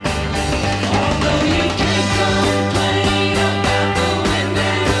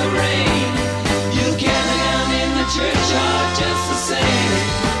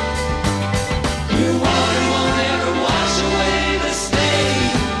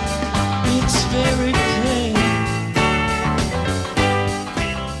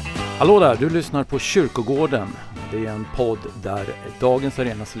Hallå där, du lyssnar på Kyrkogården. Det är en podd där Dagens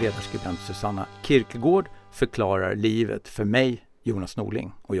Arenas ledarskribent Susanna Kierkegaard förklarar livet för mig, Jonas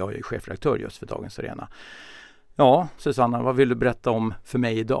Norling. Och jag är chefredaktör just för Dagens Arena. Ja, Susanna, vad vill du berätta om för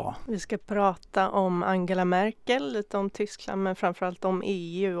mig idag? Vi ska prata om Angela Merkel, lite om Tyskland, men framförallt om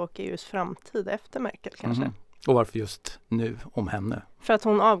EU och EUs framtid efter Merkel kanske. Mm. Och varför just nu om henne? För att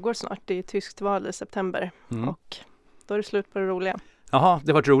hon avgår snart, det är tyskt val i september och då är det slut på det roliga. Jaha,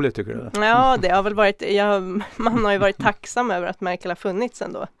 det var roligt tycker du? Ja, det har väl varit, man har ju varit tacksam över att Merkel har funnits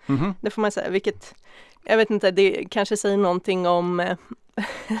ändå. Det får man säga, vilket, jag vet inte, det kanske säger någonting om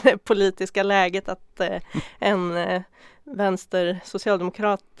det politiska läget att en vänster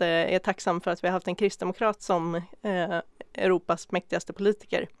socialdemokrat är tacksam för att vi har haft en kristdemokrat som Europas mäktigaste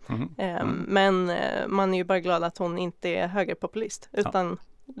politiker. Men man är ju bara glad att hon inte är högerpopulist utan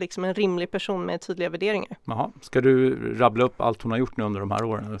liksom en rimlig person med tydliga värderingar. Jaha. Ska du rabbla upp allt hon har gjort nu under de här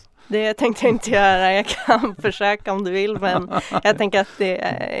åren? Det tänkte jag inte göra. Jag kan försöka om du vill, men jag tänker att det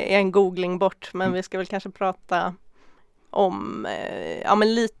är en googling bort. Men vi ska väl kanske prata om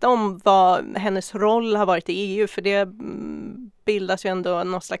lite om vad hennes roll har varit i EU, för det bildas ju ändå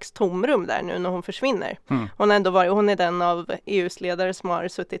någon slags tomrum där nu när hon försvinner. Hon är den av EUs ledare som har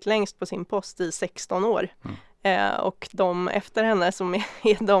suttit längst på sin post i 16 år. Och de efter henne som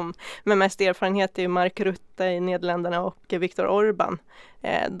är de med mest erfarenhet är Mark Rutte i Nederländerna och Viktor Orbán.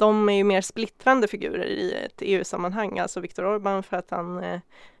 De är ju mer splittrande figurer i ett EU-sammanhang. Alltså Viktor Orbán för att han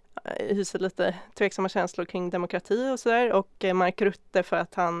hyser lite tveksamma känslor kring demokrati och sådär, och Mark Rutte för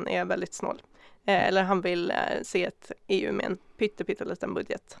att han är väldigt snål. Eller han vill se ett EU med en pytteliten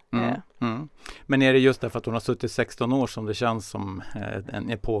budget. Men är det just därför att hon har suttit 16 år som det känns som en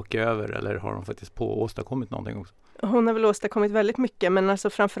epok över, eller har hon faktiskt åstadkommit någonting också? Hon har väl åstadkommit väldigt mycket, men alltså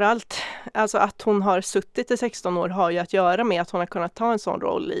framförallt alltså att hon har suttit i 16 år har ju att göra med att hon har kunnat ta en sån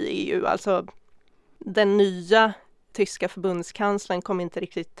roll i EU. Alltså den nya tyska förbundskanslern kommer inte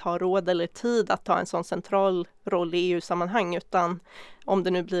riktigt ha råd eller tid att ta en sån central roll i EU-sammanhang, utan om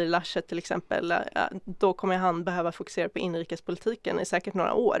det nu blir Laschet till exempel, då kommer han behöva fokusera på inrikespolitiken i säkert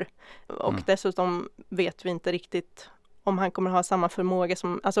några år. Och dessutom vet vi inte riktigt om han kommer ha samma förmåga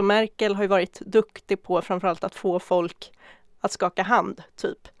som, alltså Merkel har ju varit duktig på framförallt att få folk att skaka hand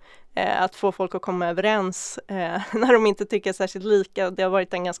typ. Att få folk att komma överens när de inte tycker särskilt lika. Det har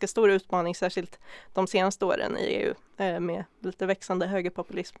varit en ganska stor utmaning, särskilt de senaste åren i EU med lite växande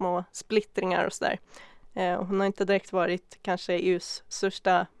högerpopulism och splittringar och sådär. Hon har inte direkt varit kanske EUs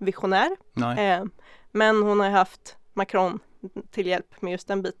största visionär. Men hon har haft Macron till hjälp med just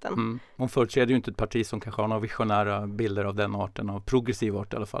den biten. Hon företräder ju inte ett parti som kanske har några visionära bilder av den arten, av progressiv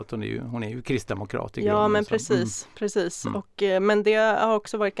art i alla fall. Hon är ju kristdemokrat i grunden. Ja, men precis. Och, men det har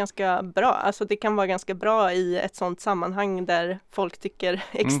också varit ganska bra. Alltså det kan vara ganska bra i ett sånt sammanhang där folk tycker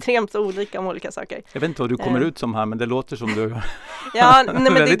extremt olika om olika saker. Jag vet inte vad du kommer ut som här, men det låter som du ja, nej,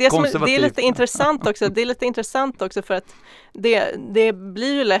 men det är lite intressant också. Det är lite intressant också för att det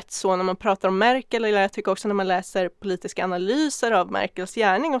blir ju lätt så när man pratar om Merkel, eller jag tycker också när man läser politiska analyser av Merkels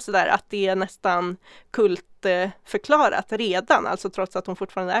gärning och sådär, att det är nästan kultförklarat redan, alltså trots att hon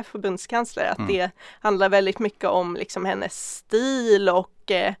fortfarande är förbundskansler, att det handlar väldigt mycket om liksom hennes stil och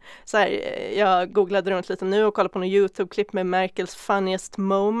så här, jag googlade runt lite nu och kollade på någon YouTube-klipp med Merkels funniest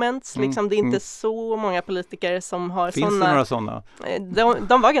moments. Liksom, det är inte så många politiker som har sådana. Finns det några sådana?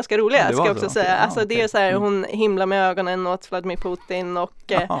 De var ganska roliga, ska jag också säga. Okay. Alltså, det är så här, hon himlar med ögonen åt Vladimir Putin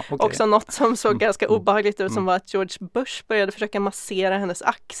och också något som såg ganska obehagligt ut som var att George Bush började försöka massera hennes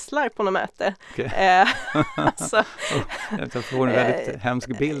axlar på något möte. Alltså, jag får en väldigt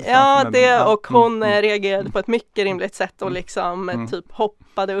hemsk bild. Och hon reagerade på ett mycket rimligt sätt och liksom typ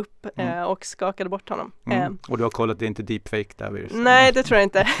hoppade upp och skakade bort honom. Och du har kollat, det är inte deepfake där? Nej, det tror jag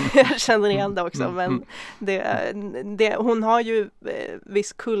inte. Jag känner igen det också. Men hon har ju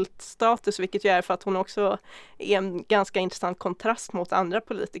viss kultstatus, vilket gör för att hon också är en ganska intressant kontrast mot andra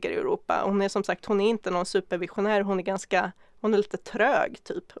politiker i Europa. Hon är som sagt, hon är inte någon supervisionär. Hon är lite trög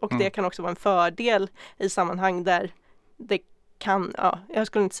typ. Och det kan också vara en fördel i sammanhang där det kan, jag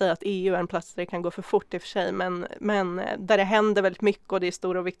skulle inte säga att EU är en plats där det kan gå för fort i och för sig, men där det händer väldigt mycket och det är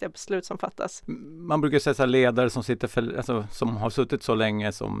stora och viktiga beslut som fattas. Man brukar säga så här, ledare som som har suttit så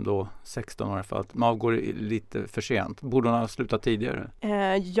länge som då 16 år, för att man avgår lite för sent. Borde hon ha slutat tidigare?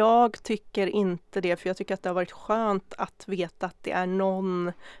 Jag tycker inte det, för jag tycker att det har varit skönt att veta att det är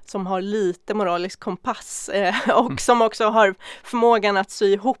någon som har lite moralisk kompass och som också har förmågan att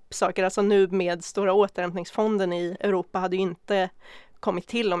sy ihop saker. Alltså nu med stora återhämtningsfonden i Europa hade ju inte kommit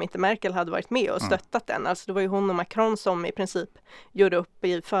till om inte Merkel hade varit med och stöttat den. Alltså det var ju hon och Macron som i princip gjorde upp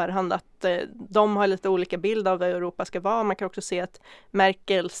i förhand att de har lite olika bild av vad Europa ska vara. Man kan också se att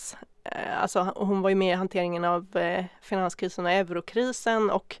Merkels alltså hon var ju med i hanteringen av finanskrisen och eurokrisen,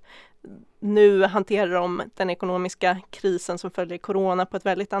 och nu hanterar de den ekonomiska krisen som följer corona på ett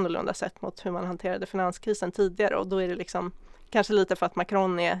väldigt annorlunda sätt mot hur man hanterade finanskrisen tidigare, och då är det liksom kanske lite för att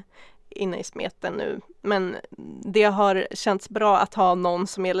Macron är inne i smeten nu. Men det har känts bra att ha någon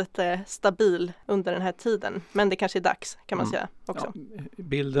som är lite stabil under den här tiden. Men det kanske är dags, kan man säga också. Ja,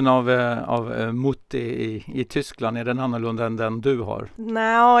 bilden av Mutti i Tyskland, är den annorlunda än den du har?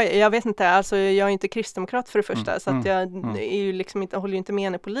 Nej, jag vet inte. Alltså, jag är inte kristdemokrat för det första, så att jag är ju liksom inte, håller ju inte med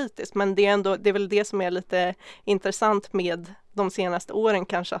henne politiskt. Men det är väl det som är lite intressant med de senaste åren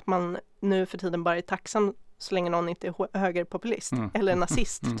kanske, att man nu för tiden bara är tacksam så länge någon inte är högerpopulist eller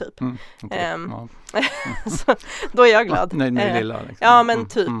nazist typ. Så, då är jag glad. Nöjd med det lilla. Liksom. Ja, men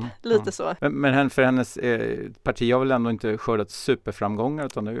typ. Lite så. Men för hennes parti har väl ändå inte skördat superframgångar,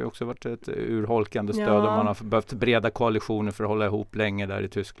 utan det har ju också varit ett urholkande stöd och man har behövt breda koalitioner för att hålla ihop länge där i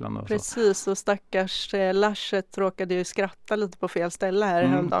Tyskland. Och precis, och stackars Laschet råkade ju skratta lite på fel ställe här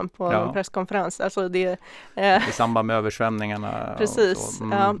häromdagen på en presskonferens. Alltså det, i samband med översvämningarna. Precis,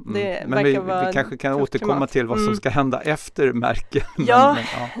 det men vi kanske kan återkomma till vad som ska hända efter Merkel.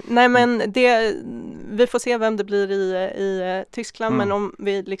 Men vi får se vem det blir i Tyskland, men om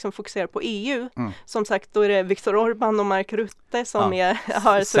vi liksom fokuserar på EU, som sagt, då är det Viktor Orbán och Mark Rutte som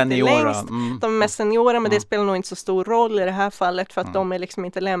har suttit längst. De är mest seniora, men det spelar nog inte så stor roll i det här fallet, för att de är liksom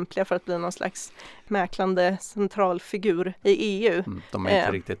inte lämpliga för att bli någon slags mäklande centralfigur i EU. De är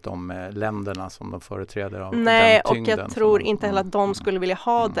inte riktigt de länderna som de företräder av. Nej, och jag tror inte heller att de skulle vilja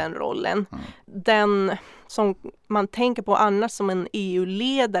ha den rollen. Den som man tänker på annars som en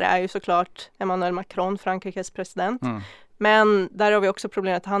EU-ledare är ju såklart Emmanuel Macron, Frankrikes president. Men där har vi också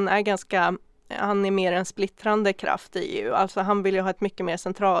problemet att han är mer en splittrande kraft i EU. Alltså han vill ju ha ett mycket mer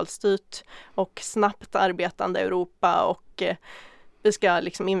centralstyrt och snabbt arbetande Europa, och vi ska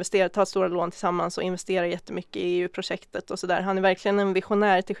liksom ta stora lån tillsammans och investera jättemycket i EU-projektet och sådär. Han är verkligen en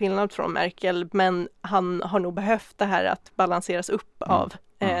visionär till skillnad från Merkel, men han har nog behövt det här att balanseras upp av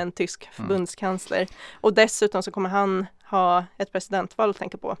en tysk förbundskansler. Och dessutom så kommer han ha ett presidentval att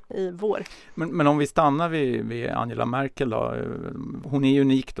tänka på i vår. Men om vi stannar vid Angela Merkel då, hon är ju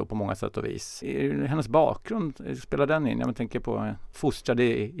unik då på många sätt och vis. Hennes bakgrund, spelar den in? Jag tänker på fostrade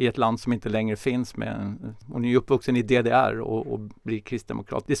i ett land som inte längre finns. Hon är ju uppvuxen i DDR och blir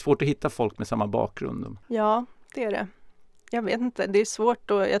kristdemokrat. Det är svårt att hitta folk med samma bakgrund. Ja, det är det. Jag vet inte, det är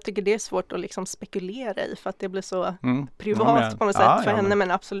svårt, och jag tycker det är svårt att liksom spekulera i, för att det blir så privat på något sätt för henne,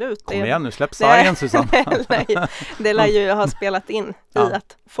 men absolut. Kom igen nu, släpp sargen, Susanne. Det lär ju ha spelat in i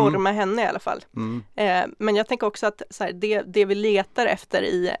att forma henne i alla fall. Men jag tänker också att så här, det vi letar efter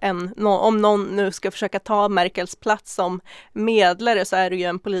om någon nu ska försöka ta Merkels plats som medlare, så är det ju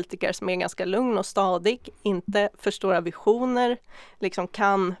en politiker som är ganska lugn och stadig, inte för stora visioner, liksom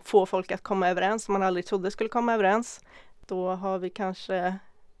kan få folk att komma överens som man aldrig trodde skulle komma överens. Då har vi kanske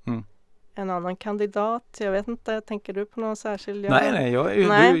en annan kandidat. Jag vet inte, tänker du på någon särskild? Nej,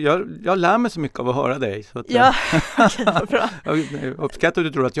 jag lär mig så mycket av att höra dig. Så att, okej, bra. Jag uppskattar att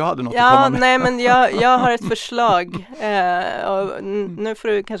du tror att jag hade något att komma med. Nej, men jag har ett förslag. Och nu får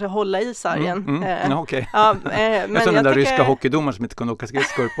du kanske hålla i sargen. Okej. Men jag den där ryska hockeydomaren som inte kunde åka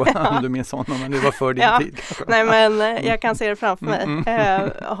skridskor på om du minns honom, men det var för din tid. Nej, men jag kan se det framför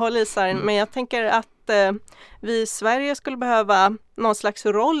mig. Håll i sargen. Men jag tänker att vi i Sverige skulle behöva någon slags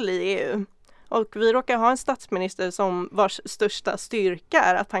roll i EU. Och vi råkar ha en statsminister som vars största styrka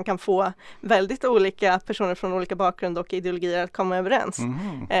är att han kan få väldigt olika personer från olika bakgrund och ideologier att komma överens.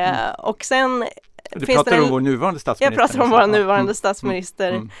 Och sen du pratar om vår nuvarande statsminister. Jag pratar om vår nuvarande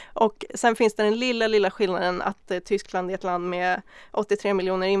statsminister. Och sen finns det den lilla skillnaden att Tyskland är ett land med 83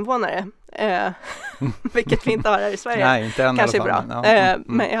 miljoner invånare. Vilket vi inte har här i Sverige. Nej, inte än. Kanske är bra.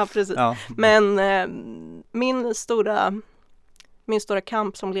 Men, precis. Men min stora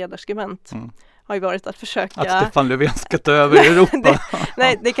kamp som ledarskribent har ju varit att försöka... Att Stefan Löfven ska ta över Europa.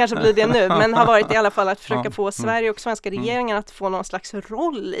 det kanske blir det nu, men har varit i alla fall att försöka få Sverige och svenska regeringen att få någon slags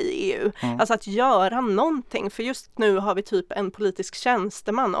roll i EU. Alltså att göra någonting, för just nu har vi typ en politisk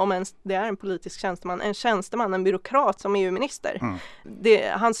tjänsteman, om ens det är en politisk tjänsteman, en byråkrat som EU-minister.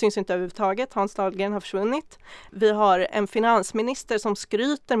 Han syns inte överhuvudtaget, Hans Dahlgren har försvunnit. Vi har en finansminister som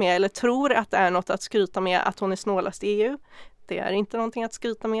skryter med, eller tror att det är något att skryta med, att hon är snålast i EU. Det är inte någonting att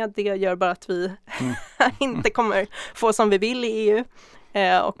skryta med. Det gör bara att vi inte kommer få som vi vill i EU.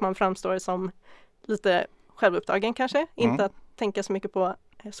 Och man framstår som lite självupptagen kanske. Inte att tänka så mycket på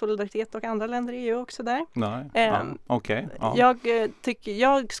solidaritet och andra länder i EU också där.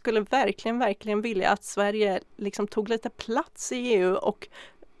 Jag skulle verkligen vilja att Sverige liksom tog lite plats i EU och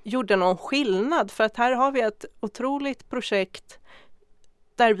gjorde någon skillnad. För att här har vi ett otroligt projekt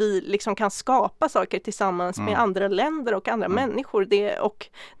där vi liksom kan skapa saker tillsammans med andra länder och andra människor. Och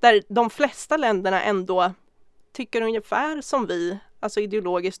där de flesta länderna ändå tycker ungefär som vi, alltså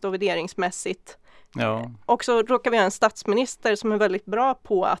ideologiskt och värderingsmässigt. Ja. Och så råkar vi ha en statsminister som är väldigt bra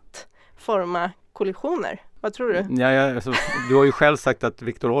på att forma koalitioner. Vad tror du? Alltså, du har ju själv sagt att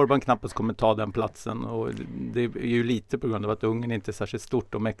Viktor Orbán knappast kommer ta den platsen, och det är ju lite på grund av att Ungern inte är särskilt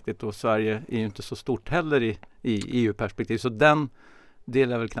stort och mäktigt, och Sverige är ju inte så stort heller i EU-perspektiv. Så det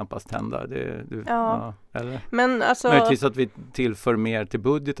lär väl knappast hända. Eller? Men alltså, möjligtvis att vi tillför mer till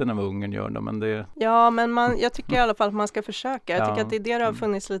budgeten än vad Ungern gör då, men det... Ja, men jag tycker i alla fall att man ska försöka. Jag tycker att det har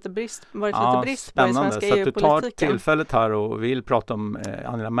funnits lite brist på i svenska EU-politiken. Så att du tar tillfället här och vill prata om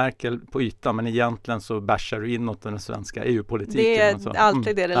Angela Merkel på ytan, men egentligen så bashar du inåt den svenska EU-politiken. Det är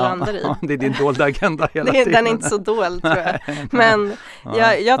alltid det landar i. Det är din dolda agenda hela tiden. Den är inte så dold, tror jag. Men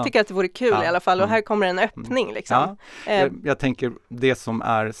jag tycker att det vore kul i alla fall, och här kommer en öppning liksom. Jag tänker, det som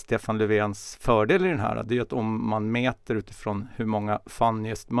är Stefan Löfvens fördel i den här, det är att om man mäter utifrån hur många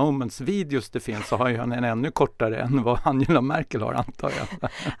funniest moments videos det finns, så har ju han en ännu kortare än vad Angela Merkel har, antar jag.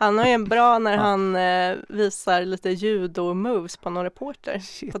 Han har ju en bra när han visar lite judo-moves på någon reporter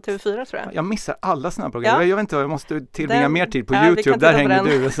på TV4, tror jag. Jag missar alla såna här program. Jag vet inte, jag måste tillbringa mer tid på YouTube. Där hänger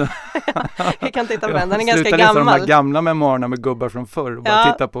du. Så. Vi kan titta på den. Den är ganska gammal. gammal. De här gamla memoarerna med gubbar från förr och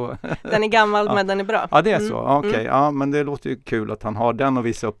bara titta på. Den är gammal, men den är bra. Ja, det är så. Okej. Ja, men det låter ju kul att han har den och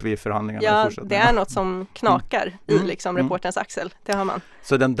visa upp vid förhandlingarna. Ja, det är något som knakar i liksom reporterns axel. Det har man.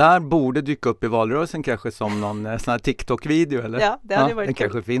 Så den där borde dyka upp i valrörelsen kanske som någon sån här TikTok-video, eller? Ja, det hade varit den kul.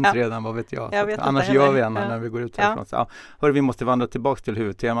 kanske finns redan, vad vet jag. Vet annars gör vi en när vi går ut härifrån. Så, vi måste vandra tillbaka till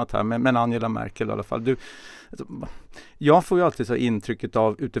huvudtemat här, men Angela Merkel i alla fall. Jag får ju alltid så intrycket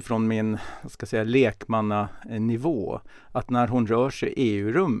av, utifrån min lekmannanivå, att när hon rör sig i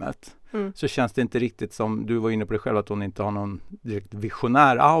EU-rummet så känns det inte riktigt som, du var inne på det själv, att hon inte har någon direkt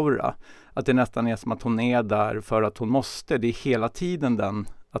visionär aura. Att det nästan är som att hon är där för att hon måste. Det är hela tiden den,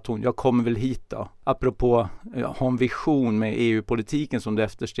 att jag kommer väl hit då. Apropå ha en vision med EU-politiken som du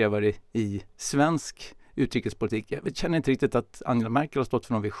eftersträvar i svensk utrikespolitik. Jag känner inte riktigt att Angela Merkel har stått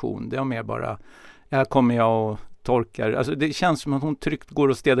för någon vision. Det är mer bara, här kommer jag och torkar. Alltså det känns som att hon tryggt går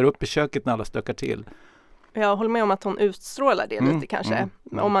och städar upp i köket när alla stökar till. Jag håller med om att hon utstrålar det lite kanske.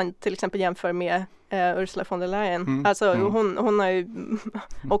 Om man till exempel jämför med Ursula von der Leyen. Hon är ju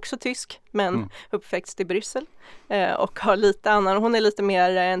också tysk, men uppväxt i Bryssel. Och har lite annan. Hon är lite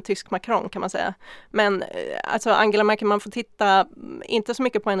mer en tysk Macron, kan man säga. Men alltså Angela Merkel, man får titta inte så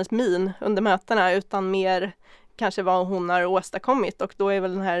mycket på hennes min under mötena, utan mer kanske vad hon har åstadkommit, och då är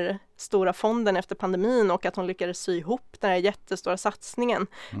väl den här stora fonden efter pandemin, och att hon lyckades sy ihop den här jättestora satsningen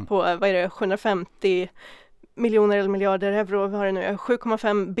på 750 miljoner eller miljarder euro, vad har det nu,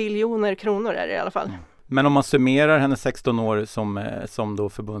 7,5 biljoner kronor är det i alla fall. Men om man summerar hennes 16 år som då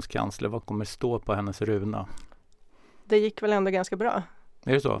förbundskansler, vad kommer stå på hennes runa? Det gick väl ändå ganska bra.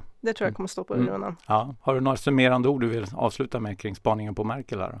 Är det så? Det tror jag kommer stå på runan. Ja. Har du några summerande ord du vill avsluta med kring spaningen på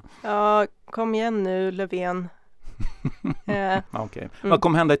Merkel här då? Ja, kom igen nu, Löfven. Okej. Vad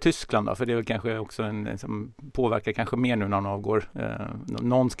kommer hända i Tyskland då? För det är väl kanske också som påverkar kanske mer nu när hon avgår.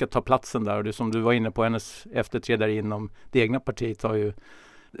 Någon ska ta platsen där, och det som du var inne på, hennes efterträdare inom det egna partiet har ju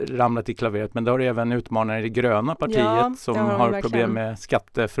ramlat i klaveret, men då har det även utmanare i det gröna partiet som har problem med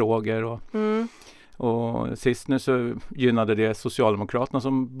skattefrågor och sist nu så gynnade det Socialdemokraterna,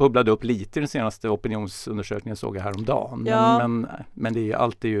 som bubblade upp lite i den senaste opinionsundersökningen, såg jag häromdagen. Men det är ju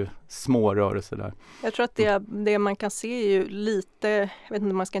alltid ju små rörelser där. Jag tror att det man kan se är ju lite, jag vet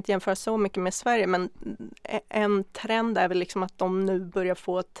inte, man ska inte jämföra så mycket med Sverige, men en trend är väl liksom att de nu börjar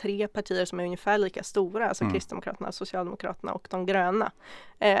få 3 partier som är ungefär lika stora, alltså Kristdemokraterna, Socialdemokraterna och de gröna.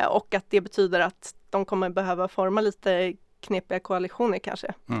 Och att det betyder att de kommer behöva forma lite knepiga koalitioner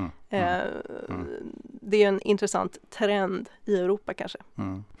kanske. Det är en intressant trend i Europa kanske.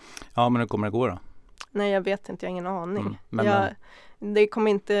 Ja, men hur kommer det gå då? Nej, jag vet inte, jag har ingen aning. Det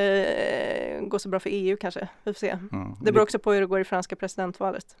kommer inte gå så bra för EU kanske. Vi får se. Det beror också på hur det går i franska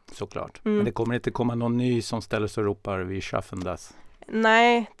presidentvalet. Såklart. Men det kommer inte komma någon ny som ställer sig och ropar "Vi schaffen das"?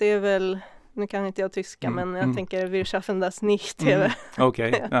 Nej, det är väl, nu kan inte jag tyska, men jag tänker "Wir schaffen das nicht".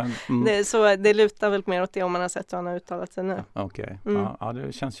 Okej. Så det lutar väl mer åt det om man har sett hur han har uttalat sig nu. Okej. Ja,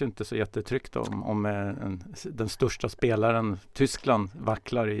 det känns ju inte så jättetryggt om den största spelaren, Tyskland,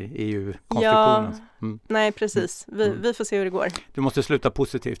 vacklar i EU-konstruktionen. Nej, precis. Vi får se hur det går. Du måste sluta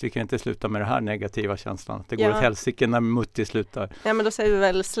positivt. Vi kan inte sluta med det här negativa känslan. Det går ett helsike när Mutti slutar. Ja, men då säger vi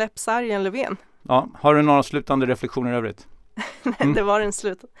väl släpp sargen, Löfven. Ja, har du några slutande reflektioner i övrigt? Det var en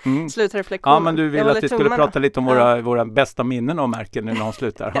slutreflektion. Ja, men du vill att vi skulle prata lite om våra bästa minnen av Merkel nu när hon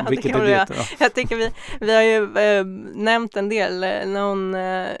slutar. Ja, vilket är det? Jag tycker vi har ju nämnt en del när hon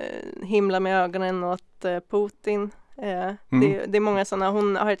himlar med ögonen åt Putin. Det är många sådana.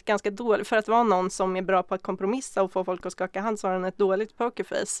 Hon har ett ganska dåligt, för att vara någon som är bra på att kompromissa och få folk att skaka hand, så har hon ett dåligt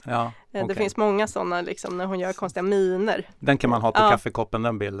pokerface. Ja, okay. Det finns många sådana liksom, när hon gör konstiga miner. Den kan man ha på kaffekoppen,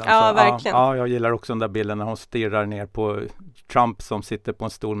 den bilden. Ja, så, verkligen. Ja, jag gillar också den där bilden när hon stirrar ner på Trump som sitter på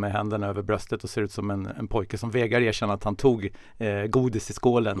en stol med händerna över bröstet och ser ut som en pojke som vägrar erkänna att han tog godis i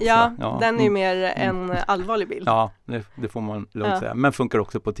skålen. Ja, så, den är ju mer en allvarlig bild. Ja, det får man lugnt säga. Men funkar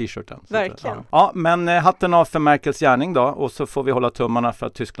också på t-shirten. Verkligen. Ja, men hatten av för Merkels gärning då, och så får vi hålla tummarna för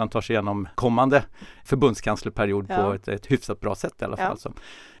att Tyskland tar sig igenom kommande förbundskanslerperiod på ett hyfsat bra sätt i alla fall. Så.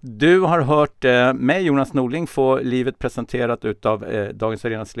 Du har hört mig, Jonas Norling, få livet presenterat utav Dagens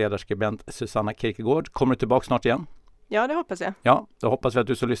Arenas ledarskribent Susanna Kierkegaard. Kommer du tillbaka snart igen? Ja, det hoppas jag. Ja, då hoppas vi att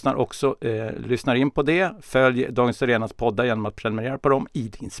du som lyssnar också lyssnar in på det. Följ Dagens Arenas poddar genom att prenumerera på dem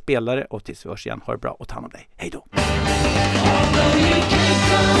i din spelare, och tills vi hörs igen, ha det bra och ta hand om dig. Hej då!